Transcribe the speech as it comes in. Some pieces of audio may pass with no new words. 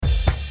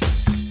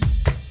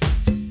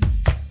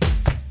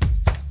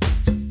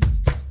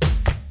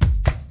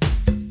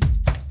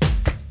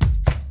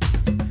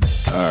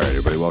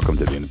Welcome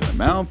to The Independent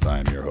Mouth.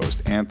 I'm your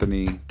host,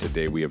 Anthony.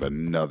 Today we have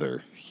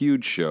another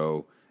huge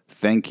show.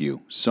 Thank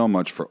you so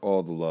much for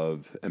all the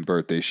love and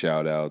birthday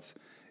shout-outs.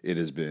 It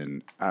has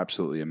been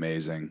absolutely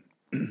amazing.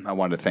 I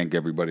want to thank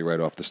everybody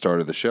right off the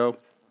start of the show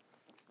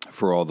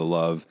for all the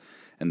love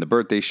and the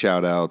birthday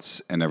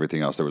shout-outs and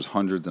everything else. There was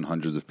hundreds and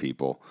hundreds of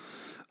people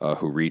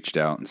who reached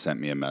out and sent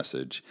me a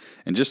message.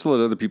 And just to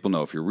let other people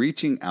know, if you're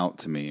reaching out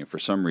to me and for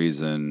some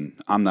reason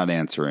I'm not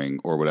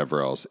answering or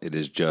whatever else, it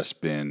has just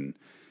been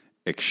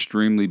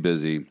extremely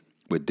busy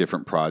with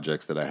different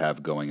projects that I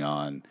have going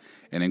on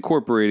and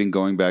incorporating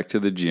going back to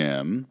the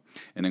gym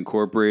and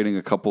incorporating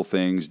a couple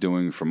things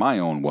doing for my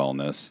own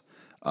wellness.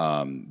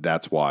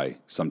 That's why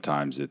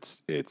sometimes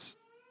it's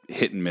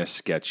hit and miss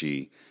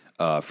sketchy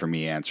for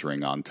me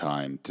answering on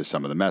time to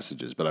some of the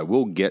messages. But I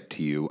will get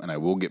to you and I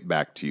will get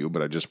back to you,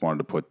 but I just wanted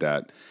to put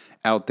that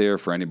out there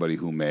for anybody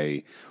who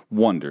may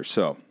wonder.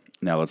 So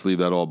now let's leave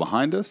that all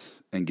behind us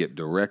and get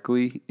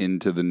directly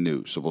into the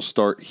news. So we'll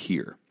start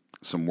here.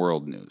 Some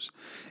world news.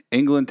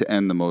 England to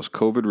end the most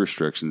COVID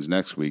restrictions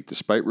next week,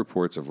 despite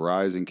reports of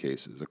rising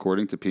cases,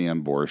 according to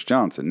PM Boris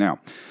Johnson. Now,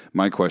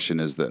 my question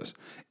is this.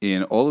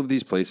 In all of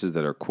these places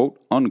that are quote,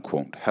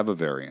 unquote, have a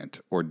variant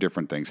or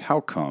different things,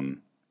 how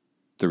come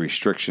the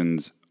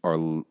restrictions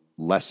are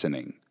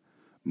lessening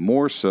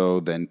more so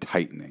than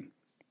tightening?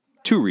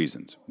 Two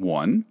reasons.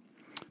 One,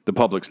 the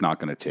public's not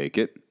going to take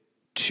it.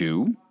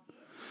 Two,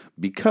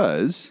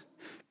 because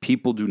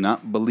people do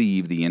not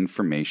believe the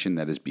information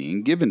that is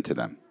being given to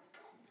them.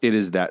 It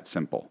is that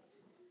simple.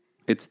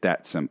 It's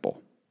that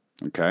simple,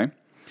 okay?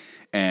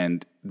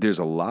 And there's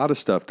a lot of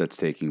stuff that's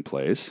taking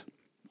place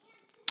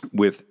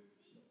with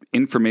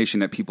information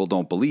that people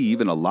don't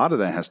believe, and a lot of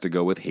that has to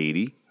go with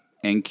Haiti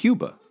and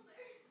Cuba,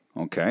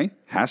 okay?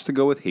 Has to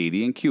go with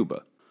Haiti and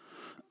Cuba.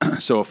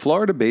 So a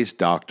Florida-based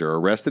doctor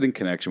arrested in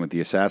connection with the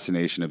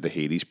assassination of the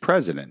Haiti's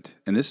president,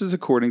 and this is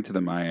according to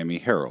the Miami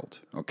Herald,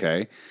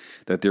 okay,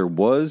 that there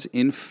was,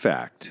 in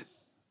fact,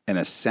 an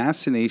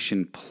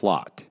assassination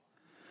plot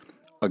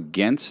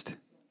against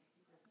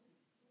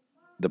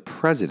the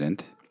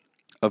president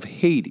of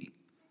Haiti.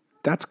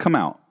 That's come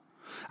out.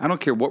 I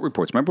don't care what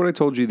reports. Remember what I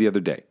told you the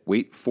other day.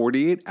 Wait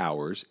 48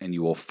 hours and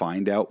you will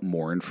find out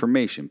more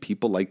information.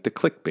 People like the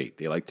clickbait.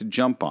 They like to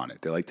jump on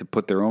it. They like to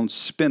put their own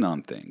spin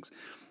on things.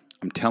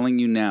 I'm telling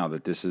you now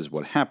that this is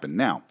what happened.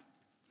 Now,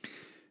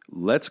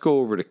 let's go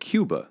over to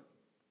Cuba,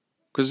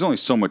 because there's only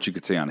so much you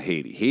could say on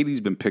Haiti.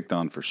 Haiti's been picked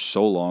on for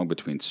so long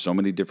between so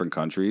many different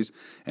countries,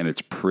 and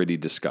it's pretty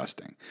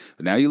disgusting.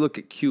 But now you look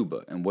at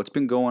Cuba and what's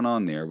been going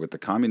on there with the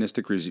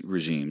communistic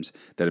regimes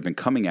that have been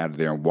coming out of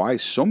there and why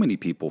so many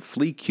people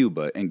flee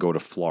Cuba and go to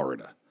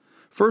Florida.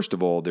 First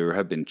of all, there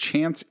have been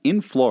chants in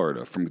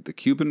Florida from the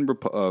Cuban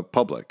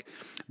Republic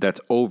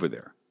that's over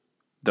there.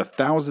 The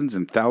thousands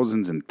and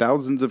thousands and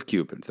thousands of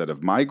Cubans that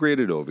have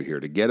migrated over here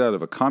to get out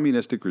of a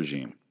communistic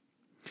regime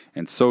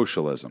and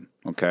socialism,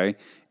 okay,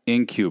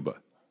 in Cuba,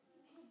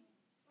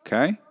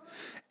 okay?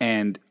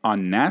 And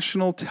on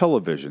national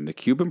television, the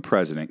Cuban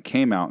president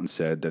came out and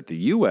said that the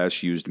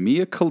U.S. used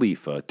Mia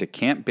Khalifa to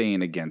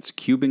campaign against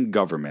Cuban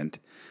government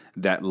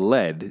that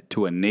led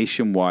to a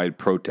nationwide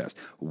protest.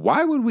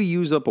 Why would we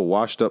use up a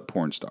washed-up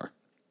porn star?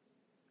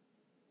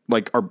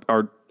 Like,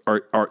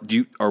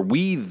 are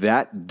we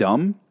that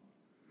dumb?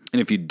 And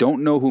if you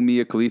don't know who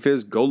Mia Khalifa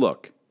is, go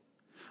look.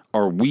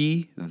 Are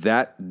we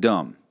that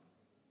dumb?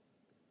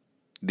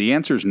 The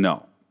answer is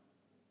no.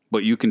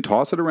 But you can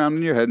toss it around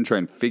in your head and try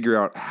and figure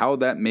out how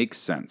that makes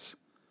sense.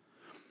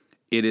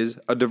 It is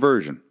a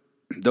diversion.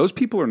 Those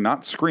people are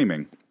not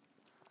screaming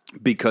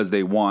because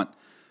they want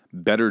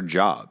better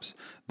jobs.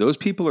 Those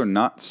people are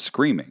not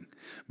screaming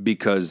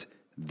because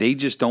they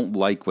just don't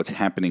like what's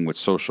happening with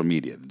social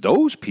media.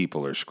 Those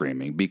people are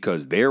screaming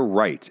because their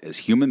rights as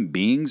human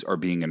beings are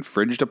being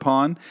infringed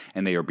upon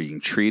and they are being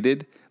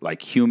treated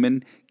like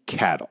human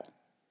cattle.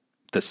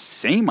 The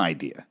same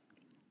idea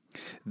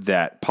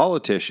that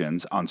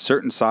politicians on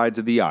certain sides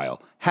of the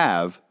aisle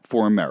have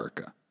for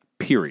America,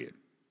 period.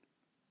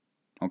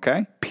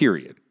 Okay?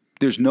 Period.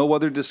 There's no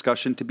other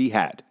discussion to be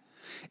had.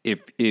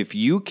 If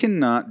you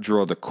cannot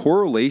draw the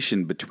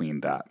correlation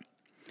between that,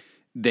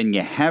 then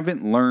you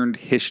haven't learned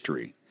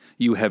history.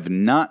 You have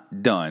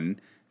not done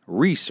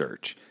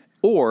research.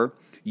 Or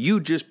you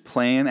just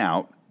plan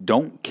out,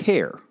 don't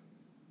care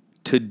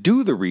to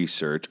do the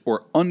research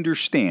or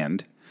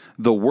understand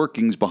the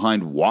workings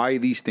behind why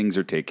these things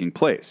are taking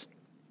place.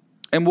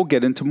 And we'll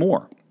get into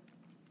more.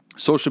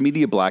 Social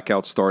media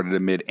blackouts started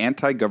amid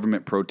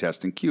anti-government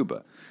protests in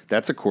Cuba.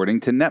 That's according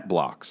to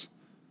NetBlocks.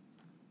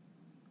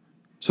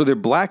 So they're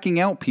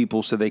blacking out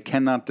people so they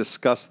cannot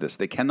discuss this.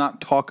 They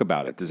cannot talk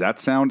about it. Does that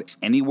sound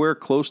anywhere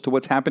close to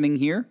what's happening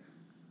here?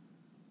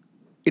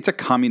 It's a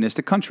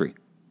communistic country.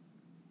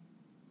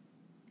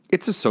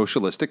 It's a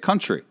socialistic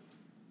country.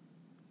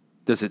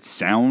 Does it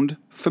sound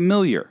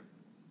familiar?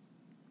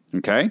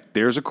 Okay,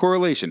 there's a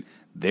correlation.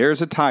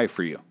 There's a tie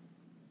for you.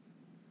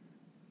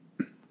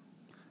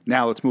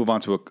 Now let's move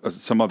on to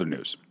some other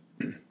news.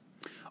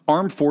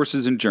 Armed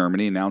Forces in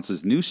Germany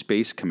announces new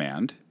space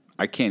command.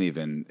 I can't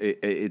even.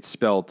 It's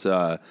spelled.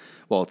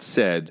 It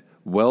said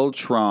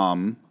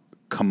Weltraum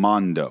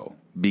Kommando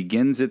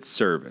begins its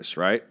service.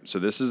 Right. So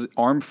this is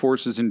armed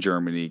forces in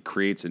Germany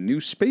creates a new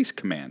space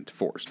command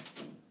force.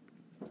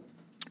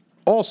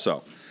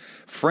 Also,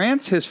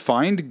 France has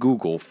fined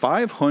Google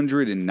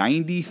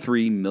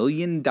 $593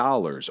 million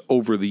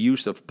over the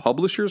use of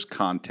publishers'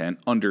 content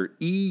under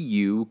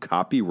EU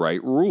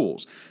copyright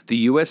rules. The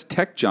U.S.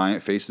 tech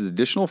giant faces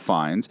additional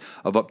fines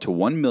of up to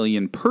 $1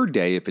 million per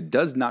day if it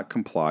does not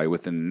comply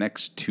within the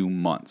next 2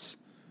 months.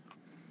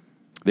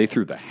 They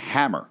threw the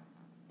hammer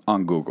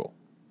on Google.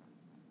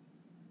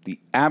 The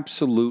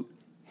absolute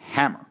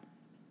hammer.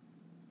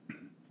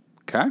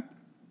 Okay?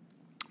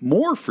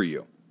 More for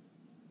you.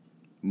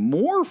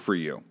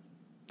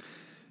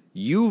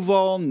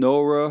 Yuval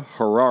Noah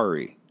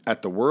Harari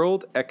at the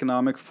World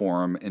Economic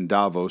Forum in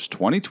Davos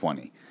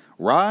 2020.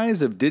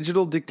 Rise of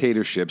digital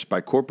dictatorships by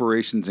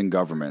corporations and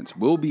governments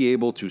will be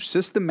able to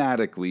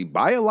systematically,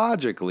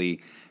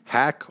 biologically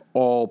hack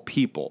all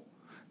people.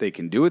 They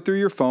can do it through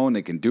your phone.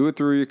 They can do it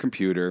through your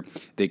computer.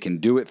 They can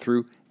do it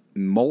through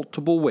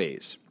multiple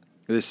ways.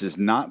 This is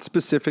not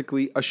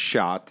specifically a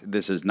shot.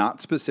 This is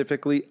not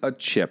specifically a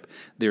chip.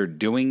 They're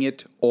doing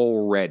it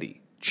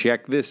already.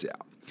 Check this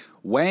out.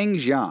 Wang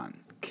Jian,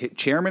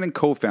 chairman and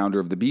co-founder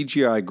of the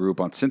BGI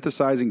Group on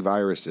synthesizing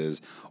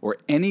viruses or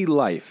any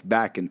life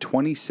back in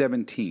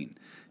 2017.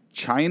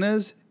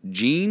 China's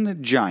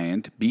gene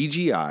giant,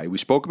 BGI, we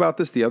spoke about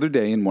this the other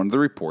day in one of the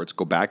reports,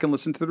 go back and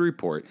listen to the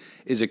report,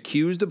 is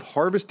accused of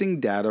harvesting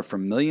data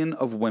from millions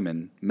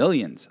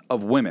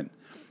of women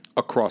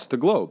across the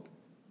globe.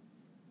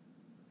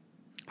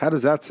 How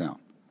does that sound?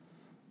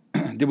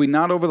 Did we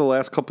not over the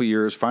last couple of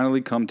years finally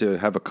come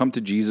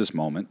to Jesus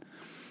moment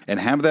and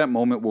have that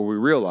moment where we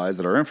realized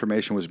that our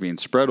information was being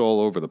spread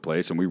all over the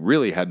place and we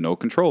really had no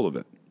control of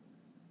it?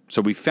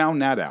 So we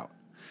found that out.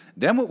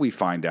 Then what we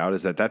find out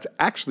is that that's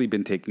actually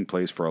been taking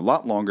place for a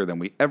lot longer than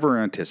we ever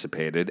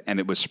anticipated,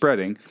 and it was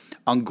spreading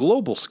on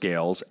global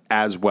scales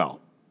as well.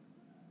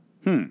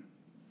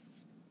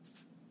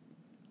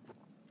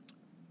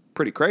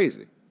 Pretty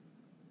crazy.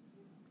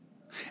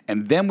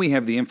 And then we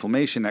have the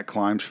inflation that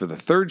climbs for the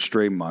third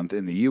straight month,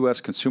 and the U.S.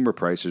 consumer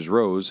prices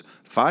rose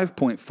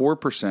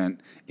 5.4%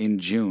 in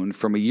June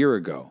from a year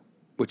ago,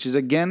 which is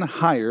again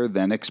higher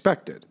than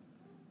expected.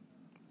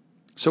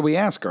 So we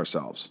ask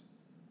ourselves,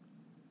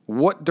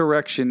 what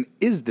direction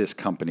is this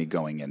company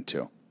going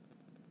into?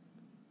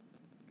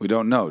 We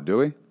don't know, do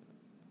we?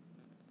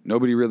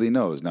 Nobody really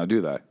knows, now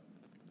do they?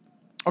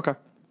 Okay.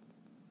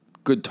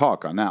 Good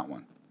talk on that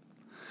one.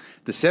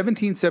 The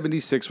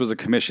 1776 was a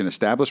commission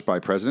established by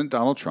President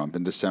Donald Trump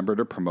in December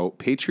to promote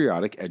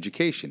patriotic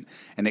education,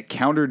 and it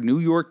countered New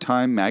York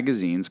Times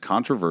Magazine's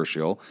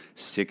controversial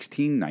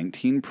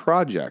 1619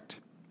 Project.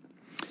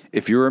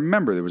 If you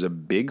remember, there was a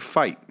big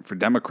fight for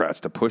Democrats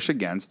to push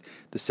against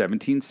the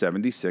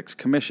 1776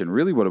 commission.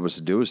 Really what it was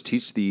to do was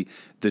teach the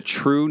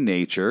true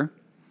nature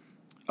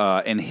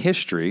and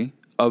history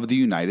of the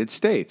United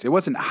States. It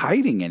wasn't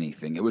hiding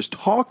anything. It was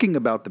talking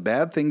about the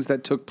bad things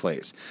that took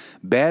place,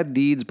 bad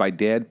deeds by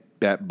bad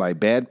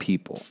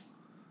people,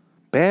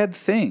 bad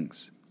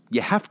things.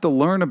 You have to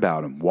learn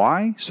about them.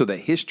 Why? So that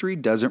history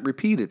doesn't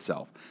repeat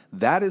itself.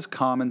 That is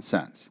common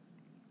sense.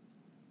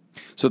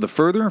 So the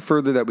further and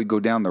further that we go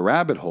down the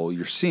rabbit hole,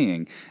 you're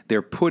seeing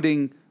they're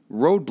putting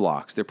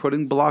roadblocks, they're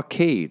putting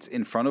blockades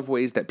in front of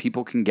ways that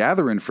people can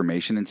gather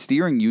information and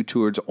steering you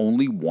towards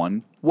only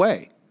one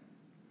way.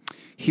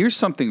 Here's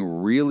something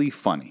really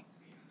funny.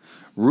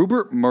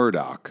 Rupert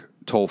Murdoch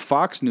told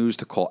Fox News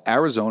to call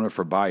Arizona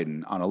for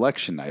Biden on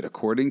election night,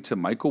 according to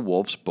Michael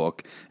Wolff's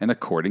book and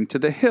according to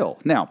The Hill.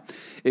 Now,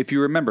 if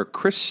you remember,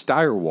 Chris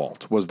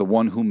Steyerwalt was the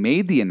one who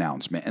made the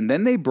announcement, and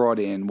then they brought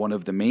in one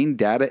of the main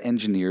data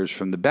engineers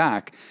from the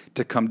back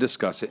to come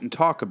discuss it and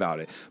talk about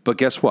it. But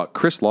guess what?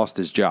 Chris lost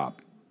his job.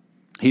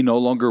 He no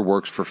longer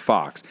works for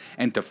Fox.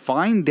 And to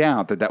find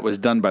out that that was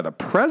done by the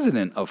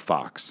president of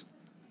Fox,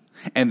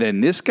 and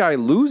then this guy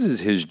loses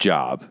his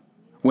job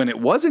when it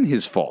wasn't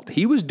his fault,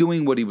 he was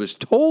doing what he was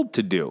told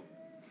to do,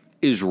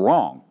 is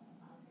wrong.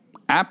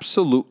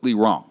 Absolutely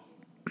wrong.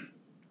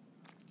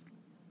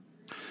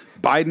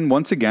 Biden,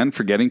 once again,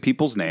 forgetting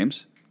people's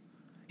names.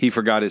 He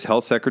forgot his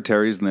health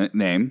secretary's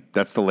name.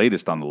 That's the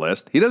latest on the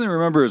list. He doesn't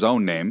remember his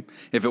own name.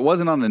 If it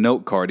wasn't on a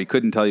note card, he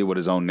couldn't tell you what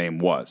his own name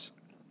was.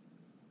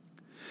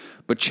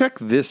 But check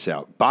this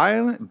out.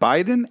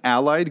 Biden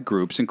allied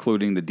groups,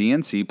 including the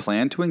DNC,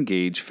 plan to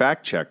engage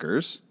fact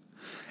checkers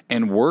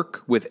and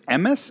work with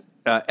SMS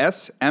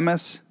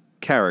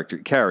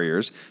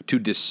carriers to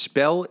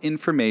dispel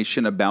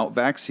information about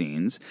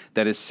vaccines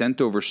that is sent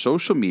over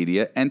social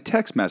media and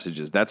text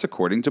messages. That's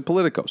according to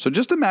Politico. So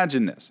just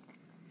imagine this.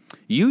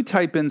 You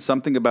type in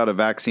something about a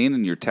vaccine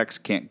and your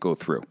text can't go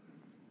through.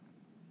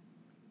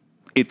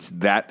 It's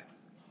that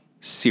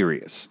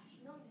serious.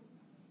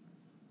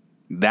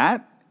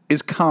 That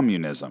is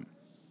communism.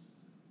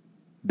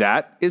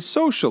 That is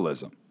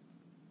socialism.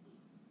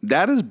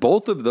 That is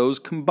both of those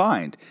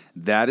combined.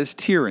 That is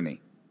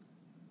tyranny.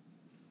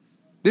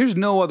 There's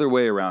no other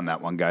way around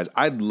that one, guys.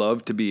 I'd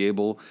love to be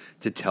able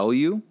to tell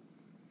you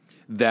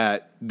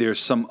that there's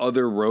some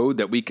other road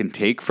that we can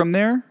take from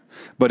there.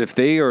 But if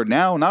they are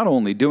now not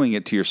only doing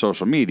it to your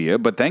social media,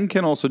 but then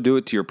can also do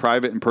it to your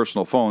private and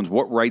personal phones,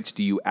 what rights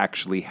do you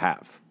actually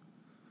have?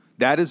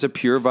 That is a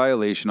pure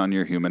violation on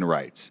your human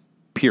rights,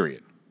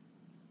 period.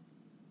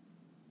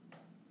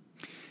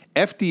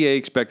 FDA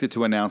expected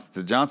to announce that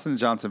the Johnson &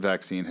 Johnson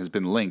vaccine has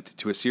been linked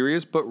to a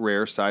serious but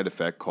rare side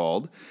effect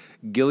called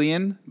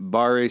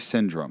Guillain-Barré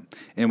syndrome,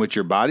 in which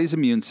your body's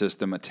immune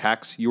system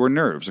attacks your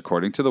nerves,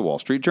 according to the Wall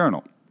Street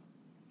Journal.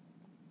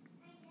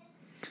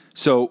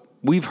 So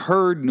we've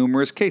heard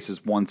numerous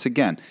cases. Once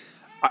again,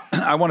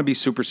 I want to be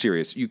super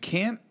serious. You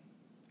can't,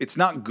 it's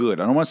not good.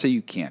 I don't want to say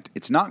you can't.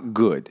 It's not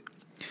good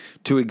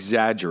to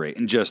exaggerate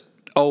and just,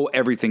 oh,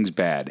 everything's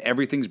bad.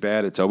 Everything's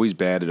bad. It's always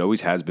bad. It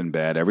always has been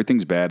bad.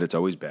 Everything's bad. It's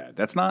always bad.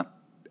 That's not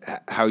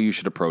how you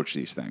should approach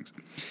these things.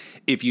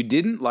 If you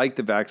didn't like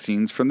the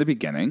vaccines from the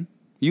beginning,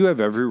 you have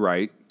every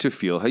right to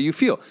feel how you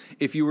feel.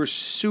 If you were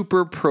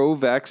super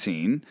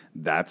pro-vaccine,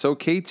 that's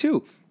okay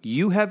too.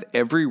 You have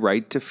every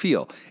right to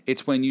feel.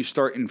 It's when you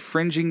start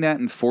infringing that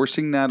and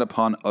forcing that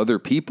upon other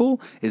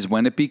people is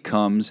when it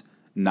becomes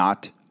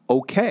not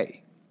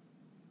okay.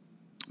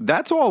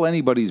 That's all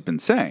anybody's been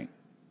saying.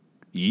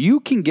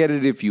 You can get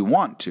it if you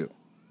want to.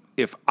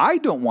 If I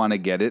don't want to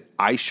get it,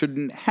 I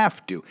shouldn't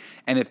have to.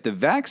 And if the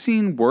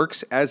vaccine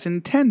works as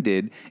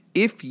intended,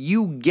 if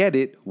you get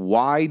it,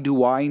 why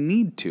do I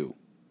need to?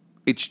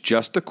 It's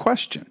just a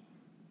question.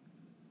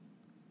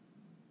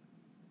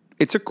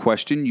 It's a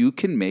question you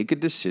can make a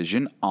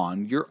decision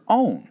on your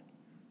own.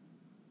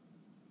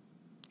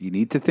 You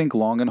need to think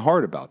long and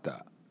hard about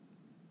that.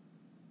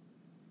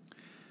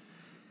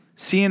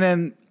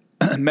 CNN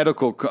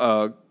medical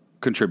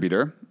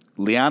contributor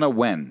Liana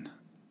Wen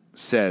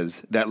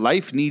says that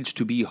life needs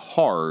to be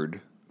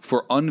hard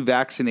for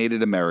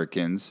unvaccinated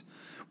Americans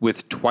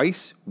with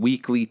twice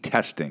weekly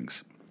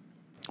testings.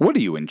 What are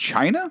you, in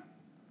China?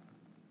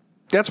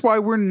 That's why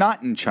we're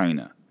not in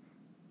China.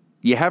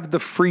 You have the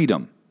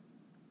freedom.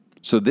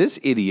 So this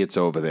idiot's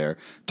over there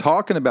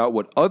talking about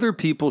what other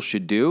people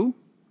should do,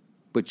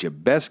 but you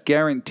best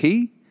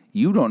guarantee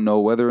you don't know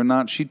whether or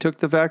not she took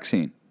the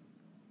vaccine.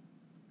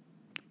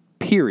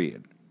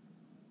 Period.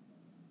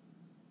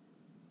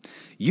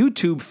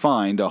 YouTube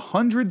fined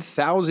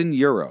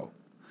 €100,000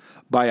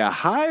 by a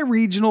high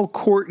regional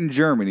court in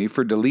Germany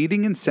for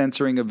deleting and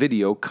censoring a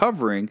video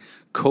covering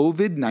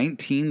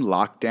COVID-19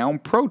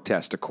 lockdown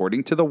protest,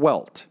 according to the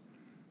Welt.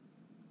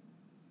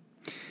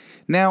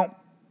 Now,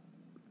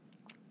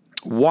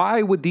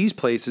 why would these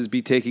places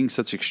be taking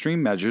such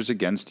extreme measures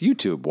against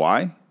YouTube?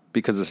 Why?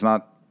 Because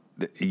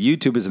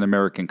YouTube is an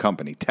American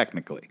company,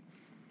 technically.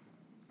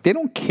 They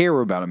don't care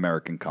about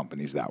American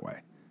companies that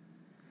way.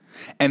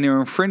 And they're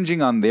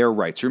infringing on their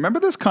rights. Remember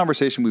this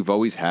conversation we've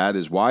always had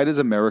is why is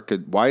America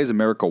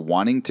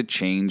wanting to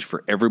change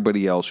for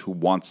everybody else who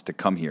wants to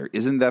come here?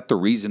 Isn't that the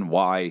reason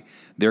why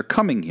they're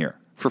coming here?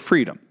 For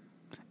freedom.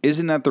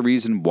 Isn't that the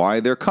reason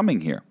why they're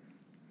coming here?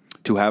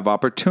 To have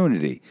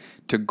opportunity,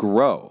 to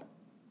grow,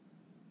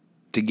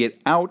 to get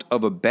out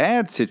of a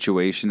bad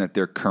situation that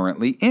they're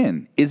currently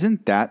in.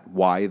 Isn't that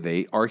why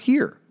they are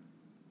here?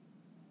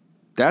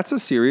 That's a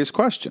serious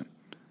question.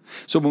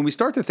 So when we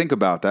start to think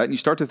about that, and you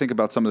start to think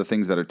about some of the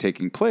things that are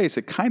taking place,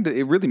 it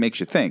really makes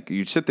you think.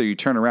 You sit there, you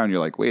turn around, you're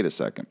like, wait a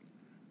second.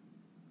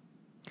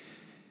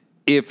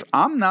 If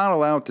I'm not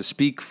allowed to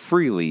speak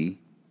freely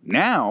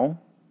now,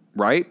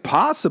 right,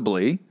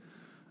 possibly,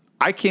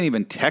 I can't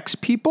even text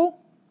people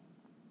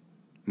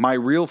my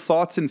real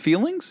thoughts and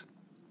feelings.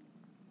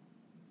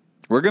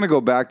 We're going to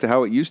go back to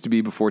how it used to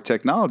be before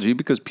technology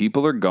because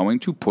people are going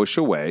to push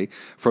away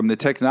from the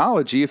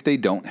technology if they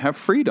don't have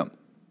freedom.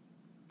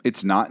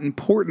 It's not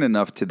important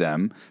enough to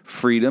them.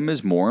 Freedom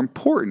is more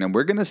important, and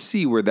we're going to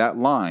see where that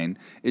line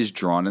is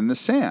drawn in the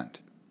sand.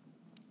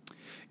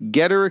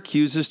 Getter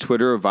accuses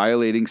Twitter of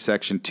violating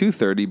Section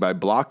 230 by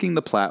blocking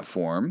the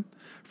platform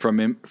from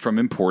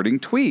importing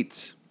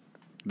tweets.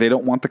 They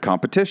don't want the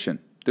competition.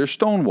 They're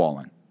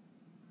stonewalling.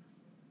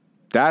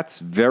 That's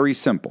very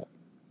simple.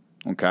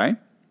 Okay?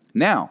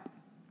 Now,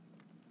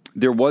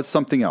 there was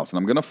something else, and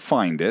I'm going to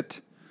find it.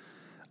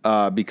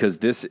 Because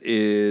this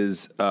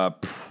is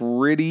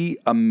pretty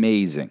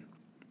amazing,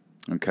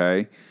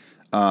 okay?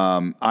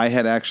 I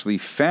had actually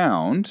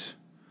found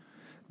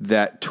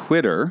that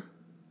Twitter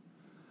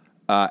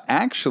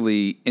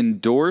actually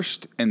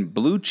endorsed and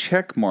blue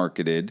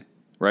check-marked,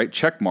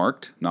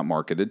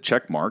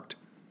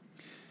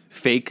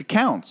 fake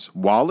accounts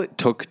while it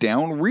took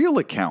down real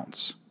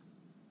accounts.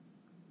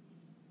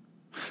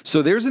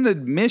 So there's an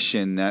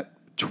admission that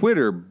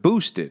Twitter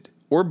boosted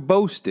or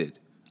boasted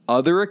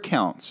other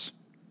accounts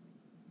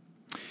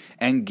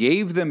and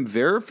gave them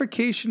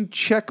verification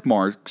check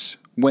marks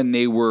when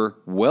they were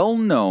well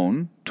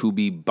known to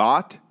be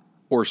bot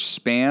or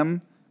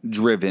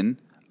spam-driven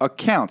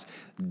accounts.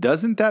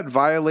 Doesn't that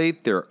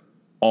violate their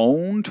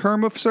own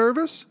term of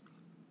service?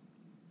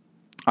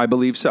 I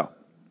believe so.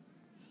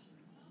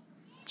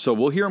 So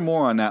we'll hear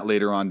more on that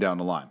later on down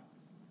the line.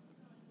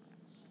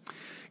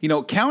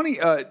 County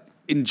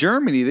in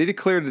Germany, they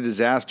declared a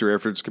disaster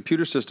after its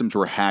computer systems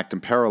were hacked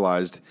and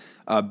paralyzed.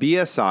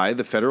 BSI,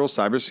 the federal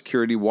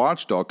cybersecurity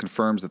watchdog,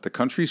 confirms that the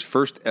country's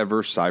first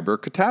ever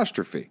cyber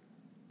catastrophe.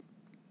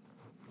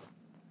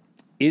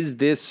 Is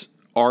this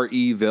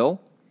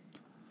REville?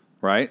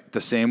 Right? The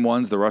same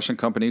ones, the Russian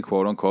company,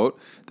 quote unquote,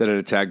 that had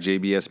attacked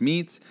JBS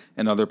Meats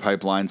and other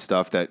pipeline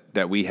stuff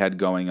that we had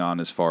going on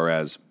as far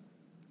as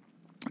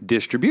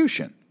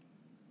distribution.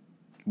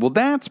 Well,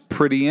 that's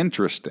pretty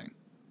interesting.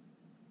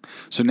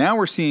 So now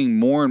we're seeing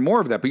more and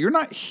more of that, but you're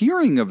not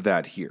hearing of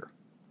that here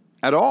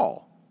at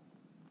all.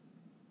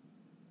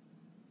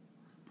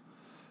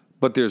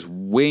 But there's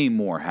way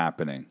more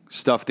happening,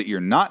 stuff that you're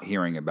not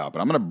hearing about.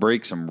 But I'm going to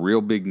break some real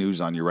big news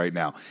on you right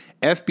now.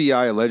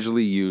 FBI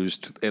allegedly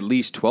used at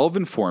least 12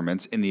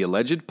 informants in the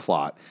alleged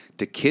plot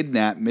to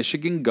kidnap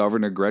Michigan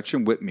Governor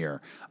Gretchen Whitmer,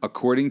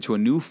 according to a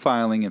new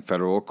filing in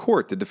federal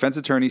court. The defense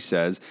attorney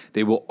says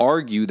they will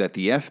argue that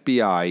the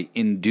FBI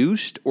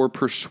induced or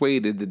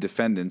persuaded the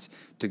defendants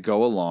to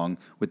go along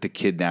with the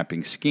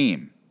kidnapping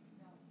scheme.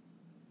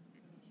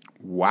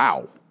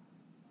 Wow.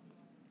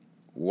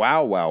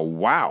 Wow, wow,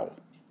 wow.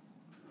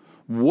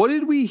 What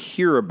did we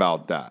hear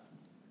about that?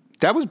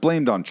 That was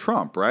blamed on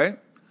Trump, right?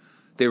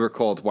 They were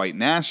called white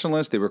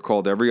nationalists. They were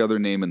called every other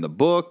name in the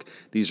book.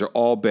 These are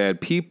all bad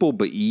people,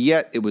 but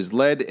yet it was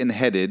led and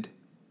headed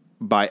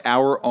by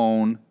our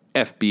own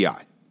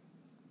FBI.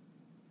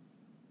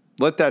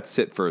 Let that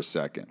sit for a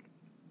second.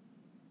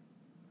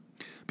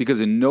 Because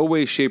in no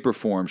way, shape, or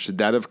form should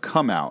that have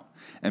come out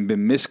and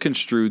been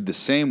misconstrued the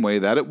same way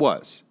that it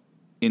was.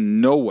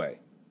 In no way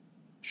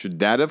should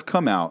that have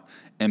come out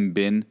and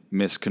been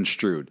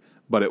misconstrued.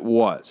 But it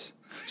was.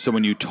 So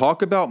when you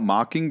talk about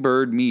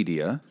Mockingbird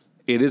Media,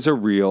 it is a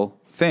real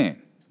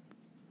thing.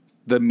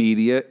 The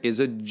media is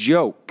a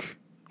joke,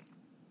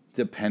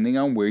 depending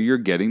on where you're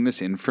getting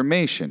this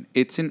information.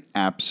 It's an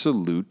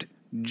absolute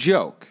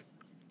joke.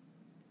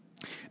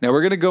 Now,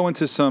 we're going to go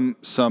into some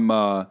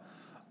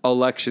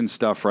election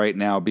stuff right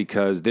now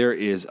because there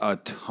is a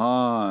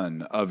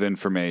ton of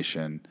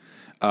information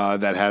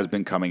that has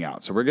been coming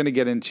out. So we're going to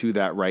get into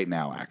that right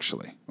now,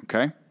 actually.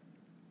 Okay?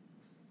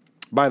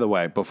 By the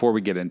way, before we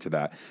get into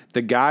that,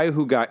 the guy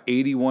who got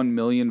 81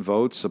 million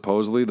votes,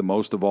 supposedly the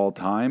most of all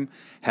time,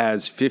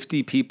 has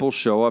 50 people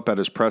show up at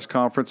his press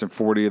conference and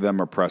 40 of them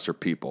are presser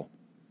people.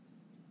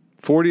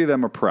 40 of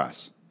them are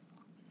press.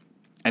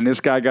 And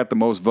this guy got the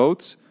most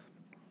votes?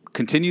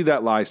 Continue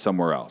that lie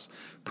somewhere else.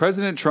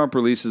 President Trump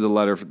releases a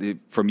letter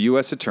from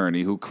U.S.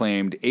 attorney who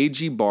claimed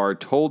AG Barr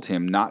told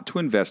him not to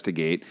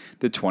investigate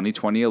the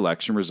 2020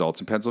 election results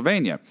in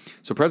Pennsylvania.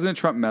 So President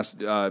Trump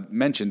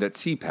mentioned at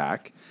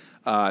CPAC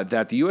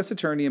that the U.S.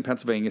 attorney in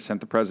Pennsylvania sent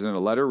the president a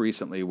letter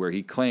recently where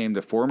he claimed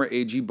the former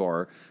AG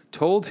Barr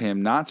told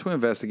him not to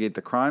investigate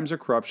the crimes or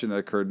corruption that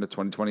occurred in the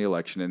 2020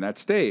 election in that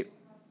state.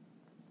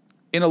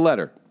 In a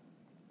letter,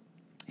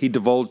 he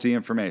divulged the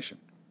information.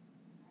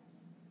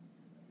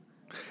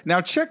 Now,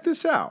 check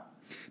this out.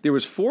 There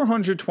was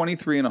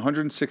 423 and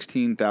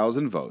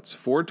 116,000 votes,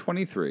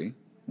 423,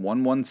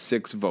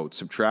 116 votes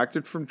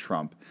subtracted from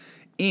Trump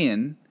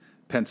in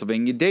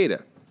Pennsylvania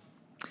data.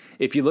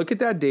 If you look at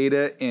that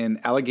data in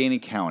Allegheny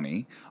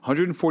County,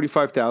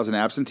 145,000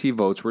 absentee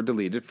votes were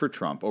deleted for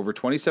Trump. Over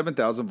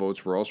 27,000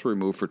 votes were also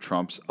removed for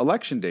Trump's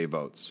election day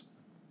votes.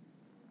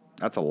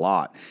 That's a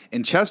lot.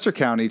 In Chester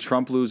County,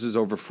 Trump loses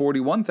over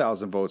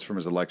 41,000 votes from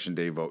his election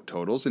day vote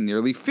totals and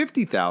nearly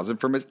 50,000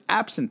 from his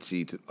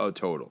absentee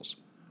totals.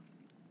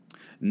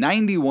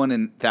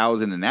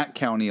 91,000 in that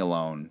county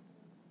alone.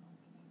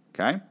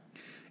 Okay?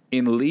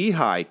 In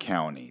Lehigh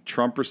County,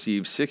 Trump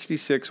received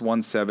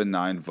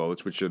 66,179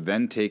 votes, which are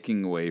then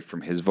taken away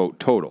from his vote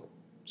total.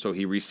 So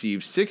he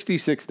received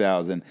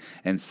 66,000,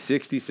 and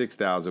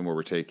 66,000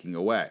 were taken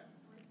away.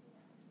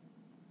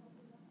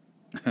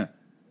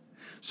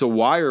 So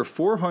why are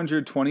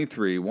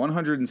 423,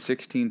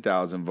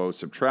 116,000 votes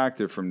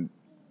subtracted from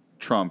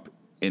Trump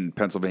in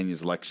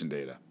Pennsylvania's election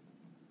data?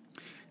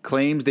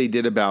 Claims they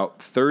did about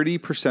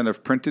 30%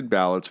 of printed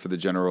ballots for the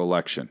general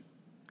election,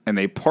 and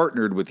they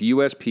partnered with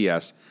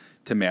USPS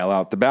to mail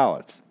out the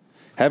ballots.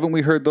 Haven't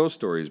we heard those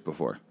stories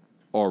before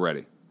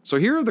already? So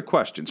here are the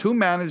questions. Who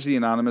managed the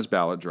anonymous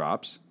ballot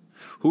drops?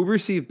 Who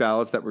received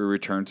ballots that were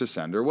returned to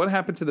sender? What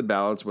happened to the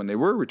ballots when they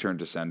were returned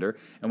to sender?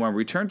 And when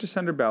returned to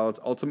sender ballots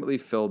ultimately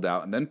filled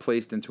out and then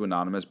placed into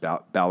anonymous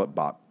ballot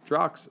box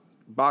drops.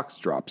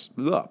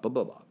 Blah, blah,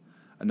 blah, blah.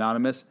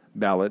 Anonymous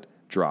ballot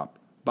drop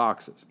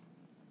boxes.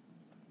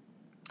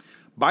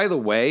 By the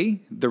way,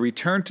 the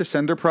return to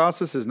sender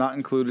process is not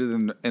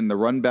included in the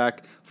Runback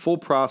full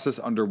process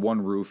under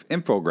one roof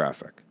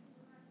infographic.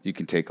 You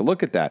can take a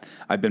look at that.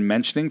 I've been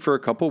mentioning for a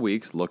couple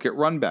weeks, look at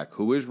Runback.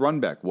 Who is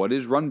Runback? What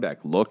is Runback?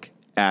 Look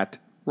at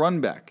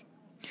Runback.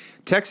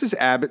 Texas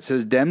Abbott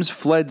says Dems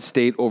fled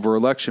state over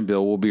election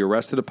bill will be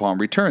arrested upon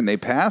return. They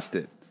passed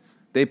it.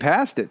 They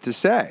passed it to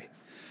say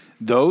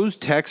those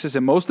Texas,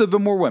 and most of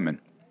them were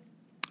women,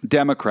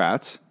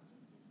 Democrats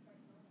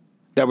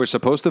that were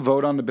supposed to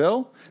vote on the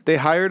bill, they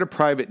hired a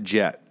private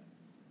jet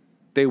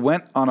They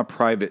went on a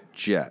private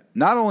jet.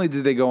 Not only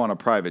did they go on a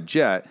private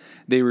jet,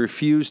 they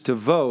refused to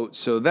vote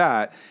so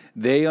that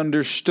they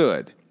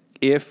understood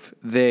if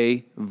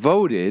they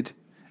voted,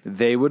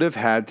 they would have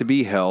had to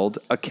be held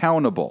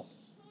accountable.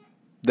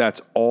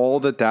 That's all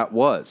that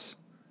was.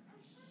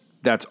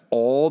 That's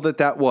all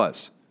that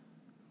was.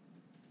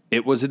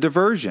 It was a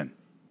diversion.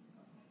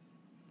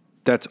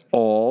 That's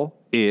all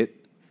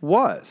it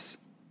was.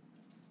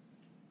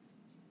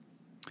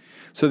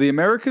 So the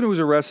American who was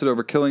arrested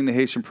over killing the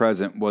Haitian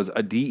president was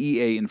a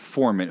DEA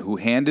informant who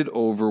handed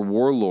over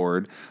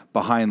warlord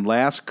behind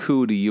last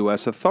coup to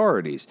U.S.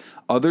 authorities.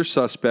 Other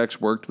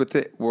suspects worked for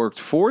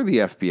the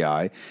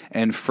FBI,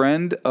 and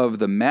friend of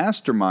the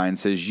mastermind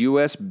says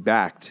U.S.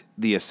 backed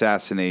the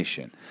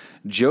assassination.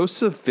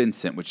 Joseph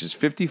Vincent, which is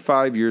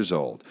 55 years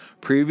old,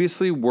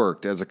 previously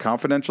worked as a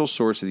confidential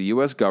source of the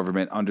U.S.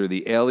 government under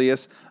the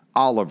alias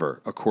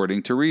Oliver,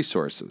 according to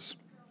resources.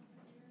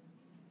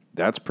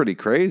 That's pretty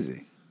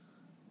crazy.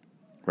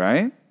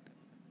 Right?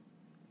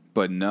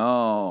 But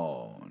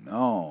no.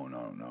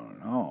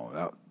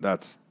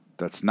 That's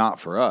not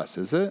for us,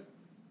 is it?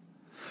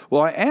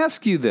 Well, I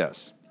ask you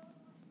this,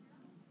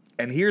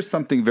 and here's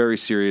something very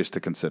serious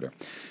to consider.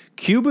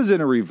 Cuba's in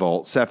a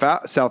revolt,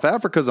 South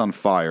Africa's on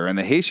fire, and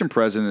the Haitian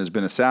president has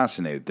been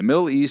assassinated. The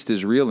Middle East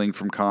is reeling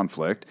from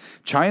conflict.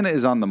 China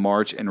is on the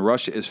march, and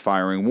Russia is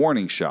firing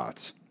warning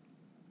shots.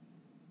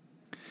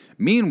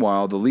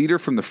 Meanwhile, the leader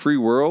from the free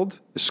world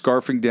is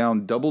scarfing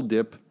down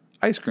double-dip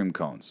ice cream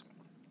cones.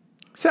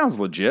 Sounds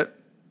legit.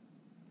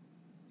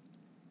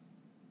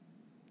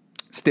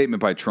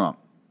 Statement by Trump.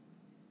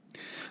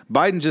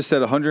 Biden just said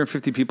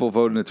 150 people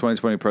voted in the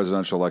 2020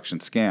 presidential election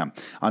scam.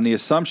 On the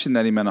assumption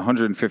that he meant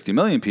 150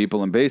 million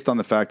people, and based on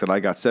the fact that I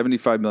got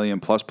 75 million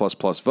plus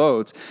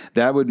votes,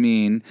 that would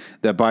mean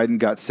that Biden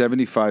got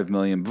 75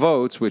 million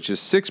votes, which is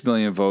 6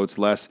 million votes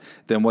less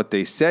than what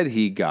they said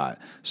he got.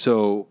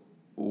 So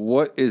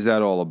what is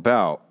that all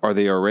about? Are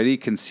they already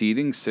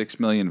conceding 6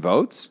 million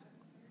votes?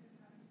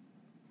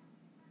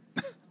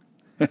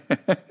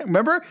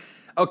 Remember?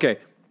 Okay.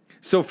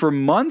 So for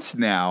months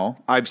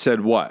now, I've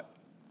said what?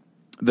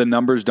 The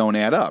numbers don't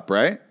add up,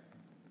 right?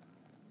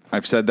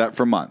 I've said that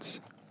for months.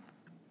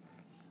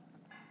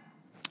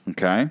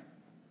 Okay.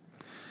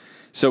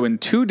 So in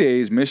 2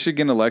 days,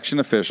 Michigan election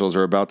officials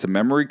are about to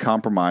memory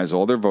compromise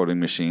all their voting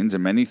machines,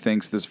 and many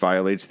thinks this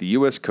violates the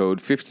U.S.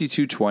 Code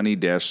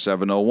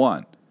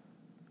 5220-701.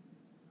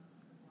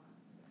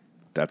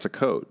 That's a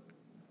code.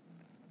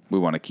 We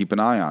want to keep an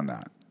eye on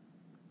that.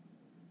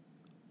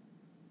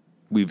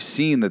 We've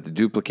seen that the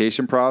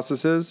duplication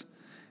processes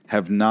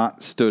have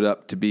not stood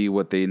up to be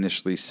what they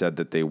initially said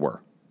that they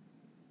were.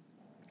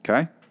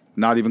 Okay?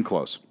 Not even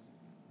close.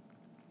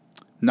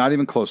 Not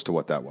even close to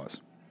what that was.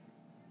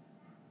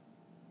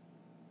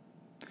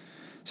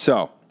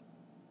 So,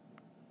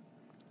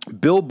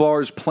 Bill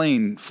Barr's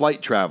plane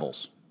flight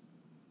travels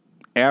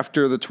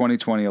after the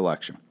 2020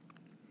 election.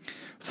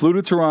 Flew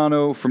to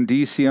Toronto from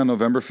D.C. on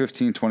November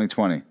 15,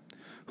 2020.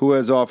 Who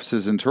has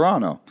offices in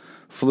Toronto?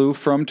 Flew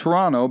from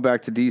Toronto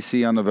back to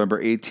D.C. on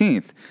November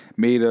 18th.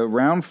 Made a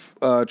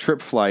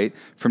round-trip flight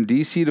from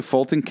D.C. to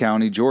Fulton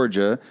County,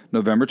 Georgia,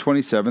 November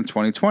 27,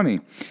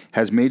 2020.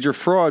 Has major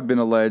fraud been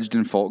alleged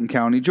in Fulton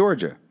County,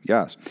 Georgia?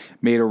 Yes.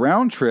 Made a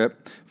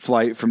round-trip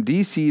flight from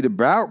D.C. to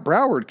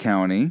Broward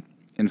County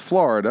in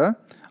Florida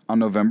on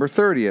November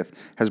 30th.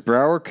 Has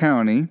Broward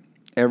County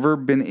ever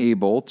been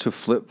able to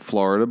flip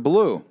Florida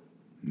blue?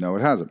 No,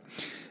 it hasn't.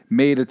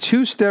 Made a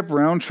 2-step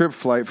round-trip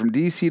flight from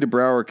D.C. to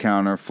Broward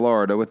County,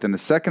 Florida, within a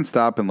second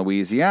stop in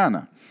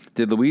Louisiana.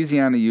 Did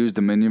Louisiana use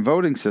Dominion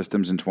voting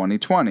systems in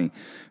 2020?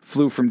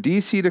 Flew from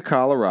D.C. to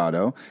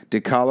Colorado.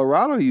 Did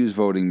Colorado use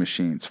voting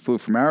machines? Flew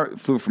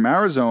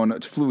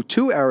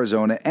to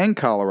Arizona and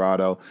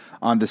Colorado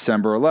on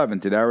December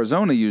 11th. Did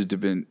Arizona use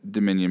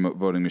Dominion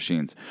voting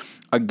machines?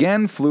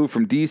 Again, flew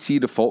from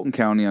D.C. to Fulton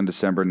County on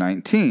December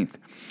 19th.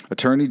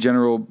 Attorney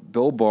General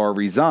Bill Barr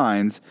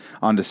resigns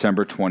on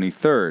December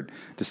 23rd.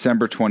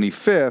 December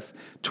 25th,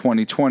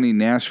 2020,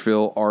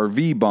 Nashville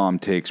RV bomb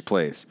takes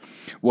place.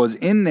 Was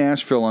in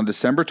Nashville on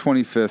December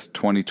 25th,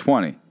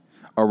 2020.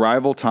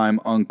 Arrival time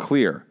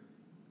unclear.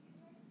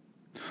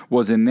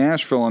 Was in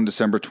Nashville on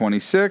December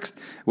 26th.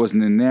 Was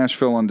in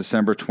Nashville on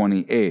December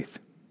 28th.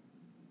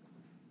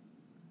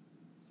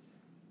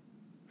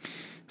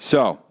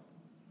 So,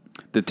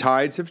 the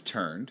tides have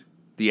turned.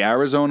 The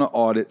Arizona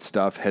audit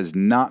stuff has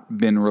not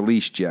been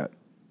released yet.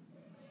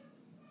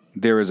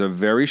 There is a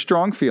very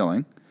strong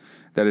feeling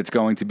that it's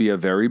going to be a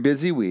very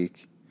busy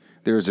week.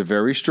 There is a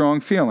very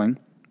strong feeling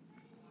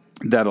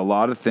that a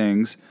lot of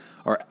things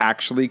are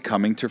actually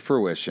coming to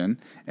fruition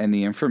and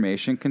the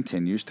information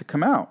continues to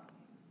come out.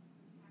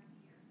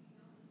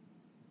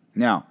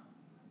 Now,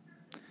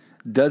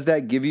 does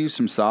that give you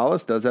some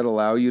solace? Does that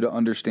allow you to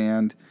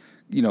understand,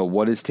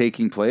 what is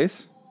taking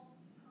place?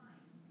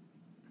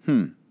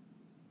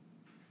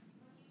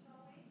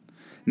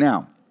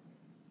 Now,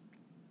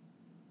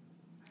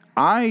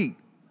 I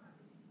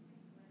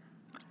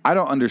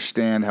don't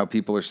understand how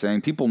people are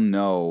saying, people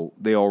know,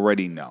 they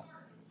already know.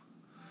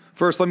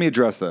 First, let me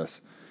address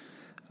this.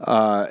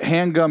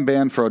 Handgun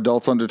ban for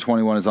adults under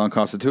 21 is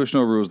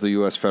unconstitutional, rules the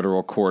U.S.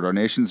 federal court. Our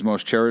nation's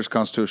most cherished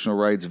constitutional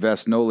rights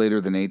vest no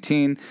later than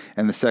 18,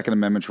 and the Second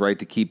Amendment's right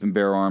to keep and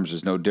bear arms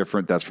is no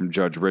different. That's from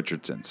Judge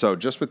Richardson. So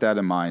just with that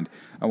in mind,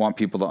 I want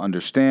people to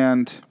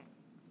understand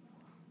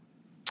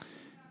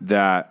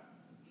that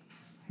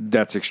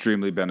that's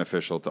extremely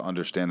beneficial to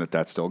understand that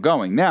that's still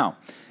going. Now,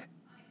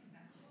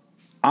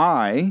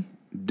 I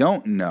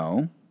don't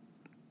know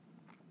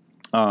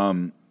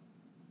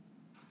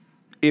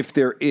if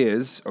there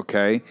is,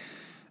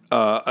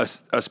 a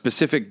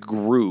specific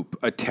group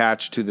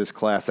attached to this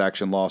class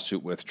action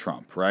lawsuit with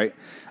Trump, right?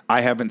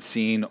 I haven't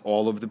seen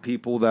all of the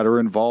people that are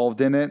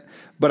involved in it,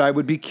 but I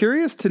would be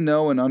curious to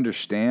know and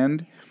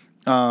understand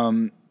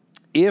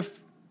if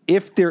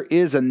there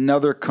is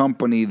another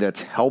company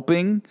that's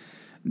helping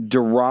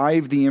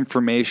derive the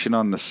information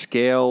on the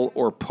scale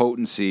or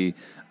potency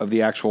of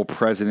the actual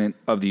president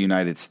of the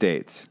United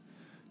States.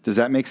 Does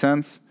that make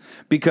sense?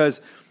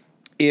 Because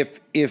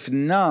if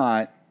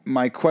not,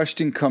 my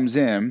question comes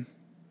in.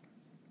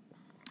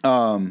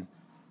 I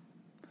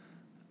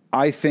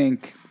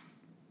think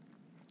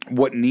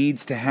what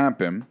needs to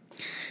happen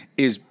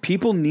is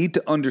people need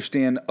to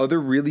understand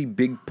other really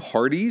big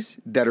parties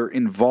that are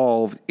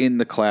involved in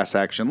the class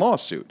action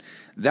lawsuit.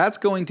 That's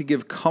going to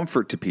give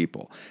comfort to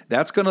people.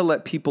 That's going to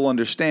let people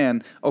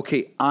understand,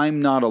 okay,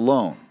 I'm not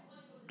alone.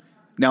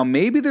 Now,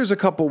 maybe there's a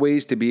couple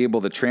ways to be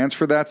able to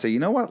transfer that. Say, you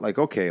know what? I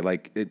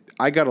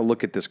got to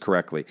look at this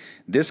correctly.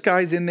 This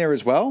guy's in there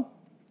as well.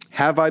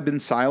 Have I been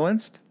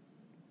silenced?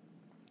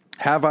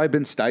 Have I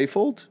been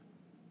stifled?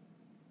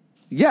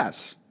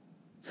 Yes.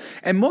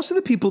 And most of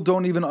the people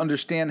don't even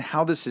understand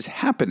how this is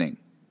happening.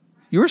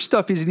 Your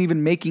stuff isn't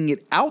even making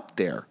it out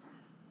there.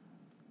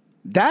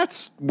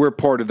 That's where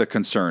part of the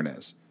concern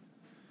is,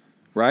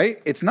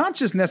 right? It's not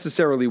just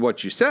necessarily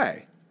what you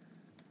say.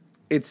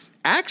 It's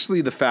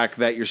actually the fact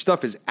that your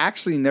stuff is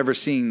actually never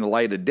seeing the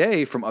light of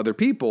day from other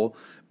people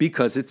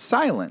because it's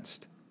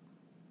silenced.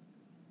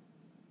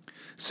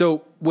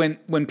 So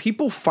when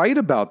people fight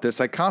about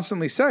this, I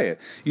constantly say it.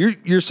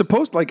 You're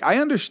supposed, I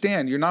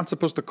understand you're not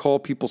supposed to call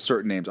people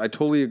certain names. I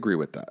totally agree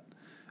with that.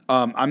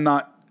 I'm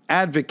not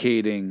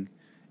advocating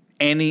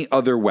any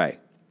other way.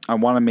 I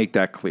want to make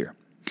that clear.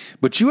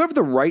 But you have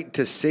the right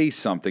to say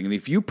something, and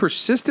if you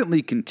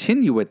persistently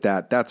continue with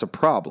that, that's a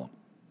problem.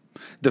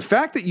 The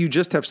fact that you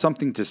just have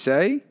something to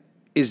say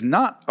is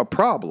not a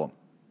problem.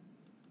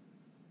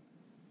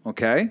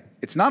 Okay?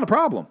 It's not a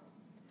problem.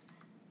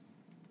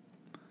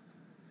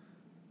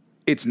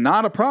 It's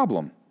not a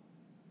problem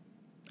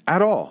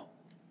at all.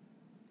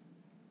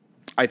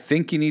 I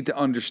think you need to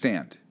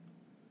understand.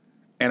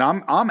 And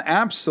I'm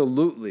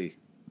absolutely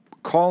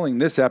calling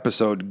this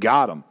episode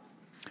Got 'em.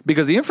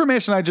 Because the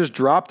information I just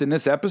dropped in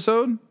this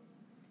episode,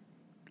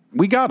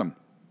 we got them.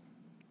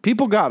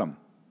 People got them.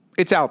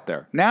 It's out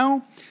there.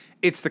 Now,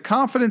 it's the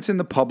confidence in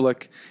the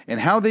public and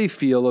how they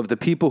feel of the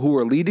people who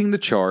are leading the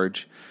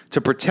charge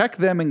to protect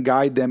them and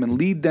guide them and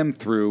lead them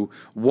through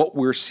what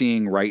we're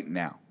seeing right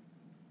now.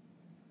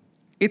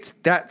 It's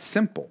that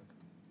simple.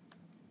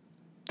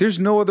 There's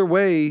no other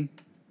way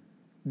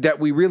that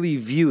we really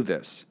view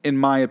this, in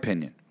my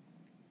opinion.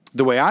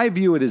 The way I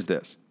view it is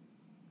this.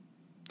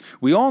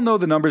 We all know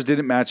the numbers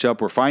didn't match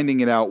up. We're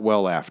finding it out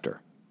well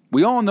after.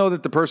 We all know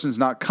that the person's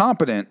not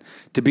competent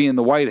to be in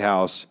the White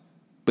House,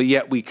 but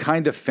yet we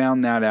kind of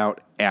found that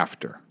out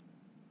after.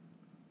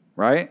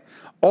 Right?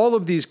 All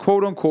of these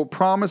quote-unquote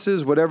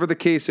promises, whatever the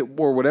case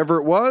or whatever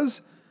it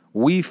was,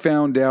 we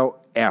found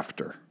out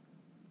after.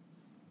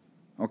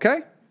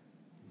 Okay?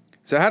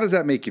 So how does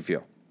that make you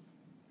feel?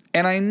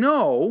 And I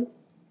know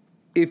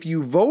if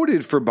you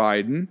voted for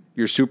Biden,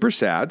 you're super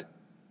sad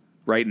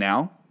right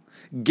now.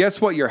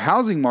 Guess what? Your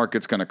housing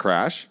market's going to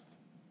crash.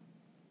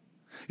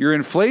 Your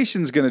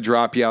inflation's going to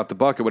drop you out the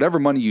bucket. Whatever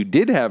money you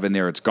did have in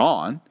there, it's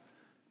gone.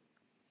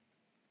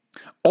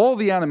 All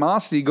the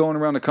animosity going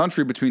around the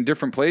country between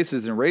different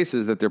places and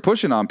races that they're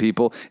pushing on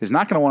people is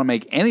not going to want to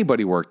make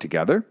anybody work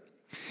together.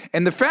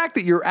 And the fact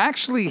that you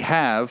actually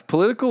have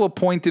political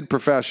appointed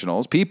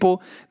professionals,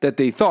 people that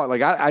they thought,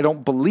 I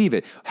don't believe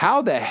it.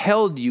 How the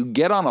hell do you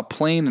get on a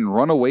plane and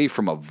run away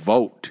from a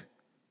vote?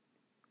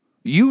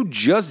 You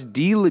just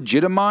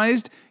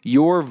delegitimized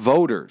your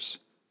voters.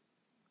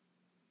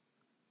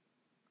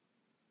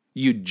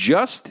 You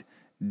just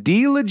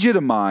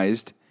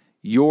delegitimized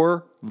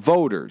your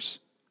voters.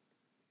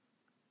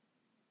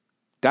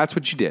 That's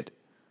what you did.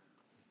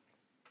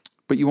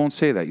 But you won't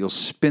say that. You'll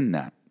spin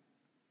that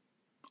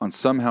on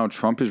somehow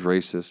Trump is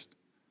racist,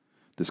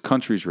 this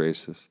country's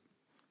racist,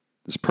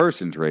 this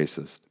person's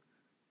racist,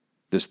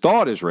 this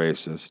thought is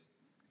racist,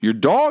 your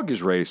dog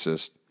is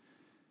racist,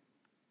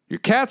 your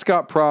cat's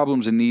got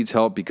problems and needs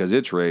help because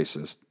it's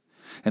racist,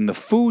 and the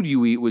food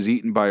you eat was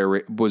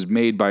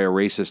made by a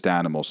racist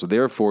animal, so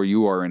therefore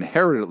you are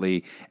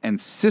inherently and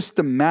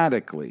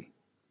systematically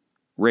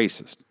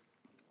racist.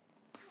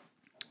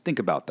 Think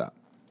about that.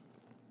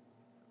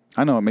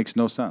 I know it makes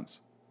no sense.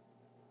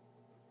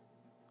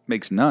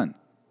 Makes none.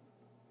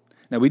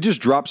 Now, we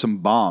just dropped some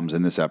bombs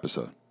in this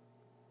episode.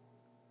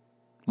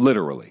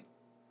 Literally.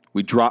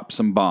 We drop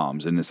some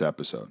bombs in this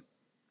episode.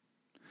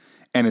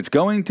 And it's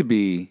going to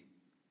be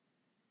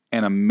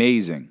an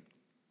amazing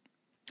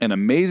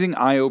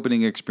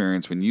eye-opening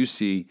experience when you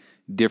see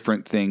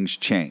different things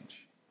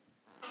change.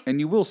 And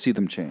you will see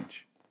them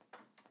change.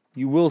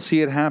 You will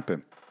see it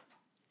happen.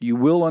 You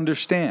will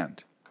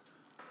understand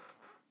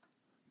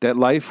that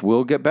life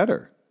will get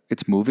better.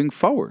 It's moving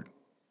forward.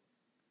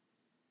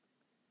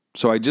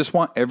 So I just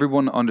want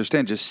everyone to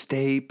understand, just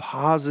stay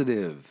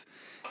positive.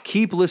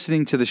 Keep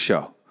listening to the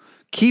show.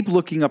 Keep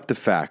looking up the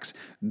facts.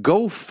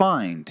 Go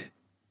find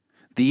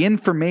the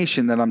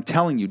information that I'm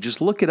telling you.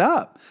 Just look it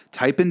up.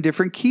 Type in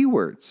different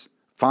keywords.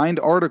 Find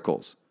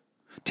articles.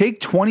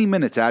 Take 20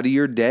 minutes out of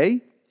your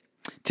day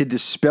to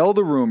dispel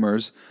the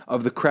rumors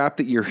of the crap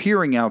that you're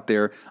hearing out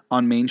there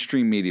on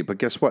mainstream media. But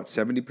guess what?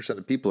 70%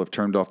 of people have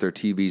turned off their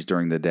TVs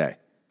during the day.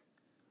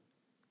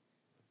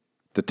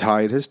 The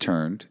tide has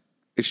turned.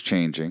 It's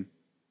changing.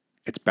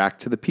 It's back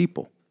to the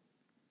people.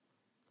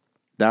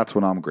 That's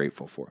what I'm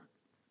grateful for.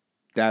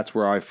 That's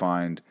where I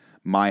find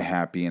my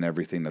happy in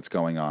everything that's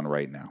going on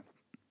right now.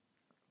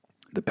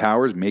 The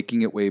power is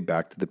making its way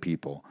back to the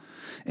people.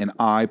 And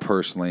I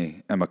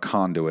personally am a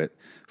conduit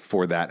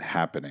for that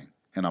happening.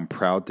 And I'm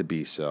proud to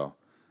be so.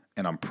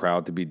 And I'm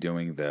proud to be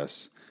doing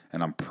this.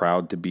 And I'm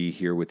proud to be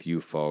here with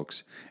you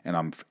folks. And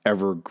I'm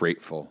ever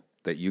grateful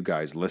that you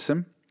guys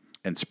listen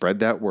and spread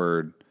that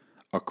word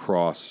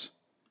across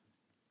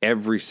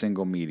every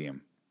single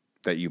medium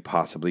that you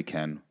possibly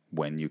can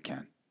when you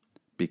can.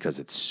 Because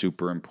it's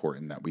super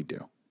important that we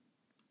do.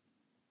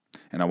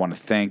 And I want to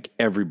thank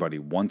everybody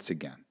once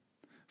again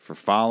for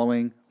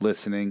following,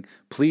 listening.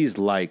 Please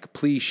like,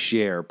 please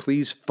share,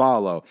 please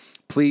follow.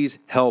 Please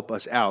help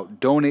us out.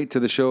 Donate to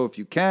the show if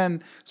you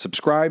can.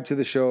 Subscribe to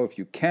the show if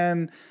you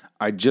can.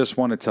 I just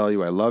want to tell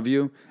you I love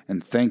you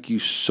and thank you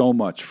so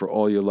much for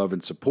all your love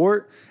and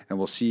support. And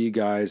we'll see you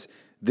guys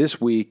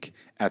this week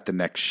at the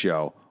next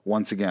show.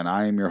 Once again,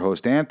 I am your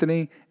host,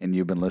 Anthony, and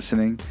you've been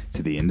listening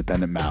to The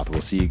Independent Mouth.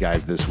 We'll see you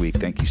guys this week.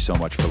 Thank you so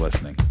much for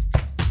listening.